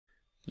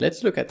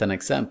Let's look at an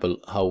example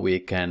how we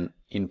can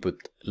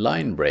input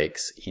line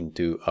breaks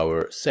into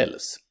our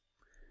cells.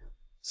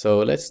 So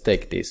let's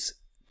take this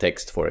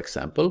text for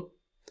example.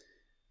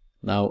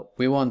 Now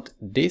we want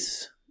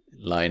this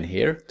line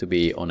here to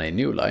be on a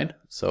new line,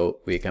 so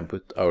we can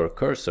put our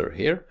cursor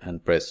here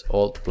and press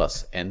Alt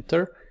plus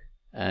Enter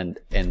and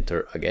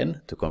Enter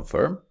again to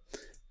confirm.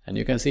 And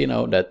you can see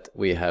now that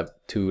we have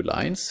two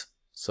lines,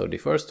 so the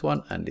first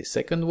one and the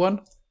second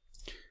one.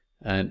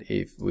 And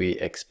if we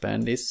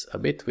expand this a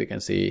bit, we can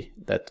see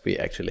that we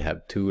actually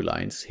have two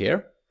lines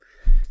here.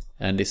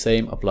 And the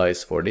same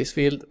applies for this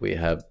field. We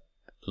have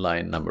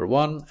line number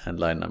 1 and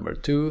line number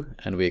 2,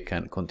 and we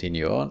can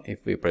continue on.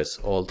 If we press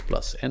Alt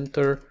plus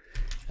Enter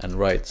and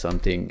write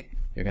something,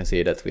 you can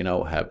see that we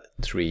now have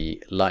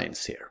 3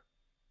 lines here.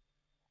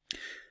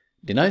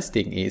 The nice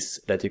thing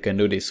is that you can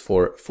do this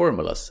for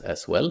formulas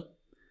as well.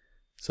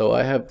 So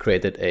I have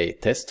created a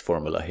test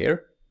formula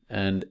here,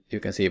 and you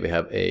can see we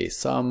have a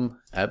sum,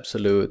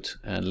 absolute,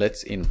 and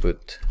let's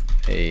input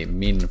a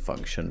min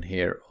function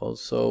here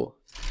also.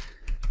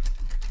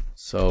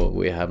 So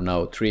we have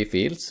now 3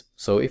 fields.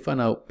 So if I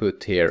now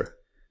put here,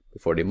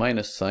 before the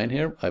minus sign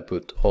here, I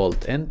put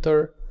Alt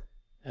Enter,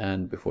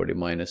 and before the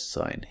minus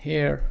sign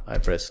here, I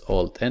press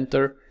Alt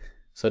Enter.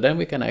 So then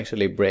we can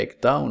actually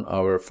break down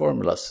our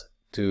formulas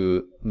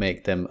to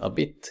make them a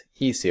bit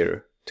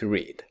easier to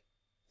read.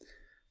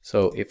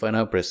 So if I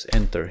now press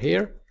Enter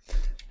here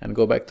and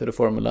go back to the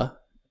formula,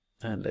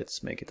 and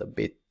let's make it a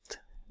bit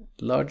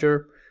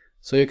larger,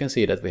 so you can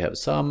see that we have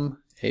sum,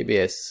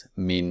 ABS,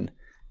 min,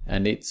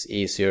 and it's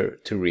easier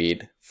to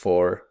read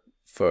for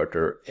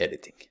further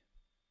editing.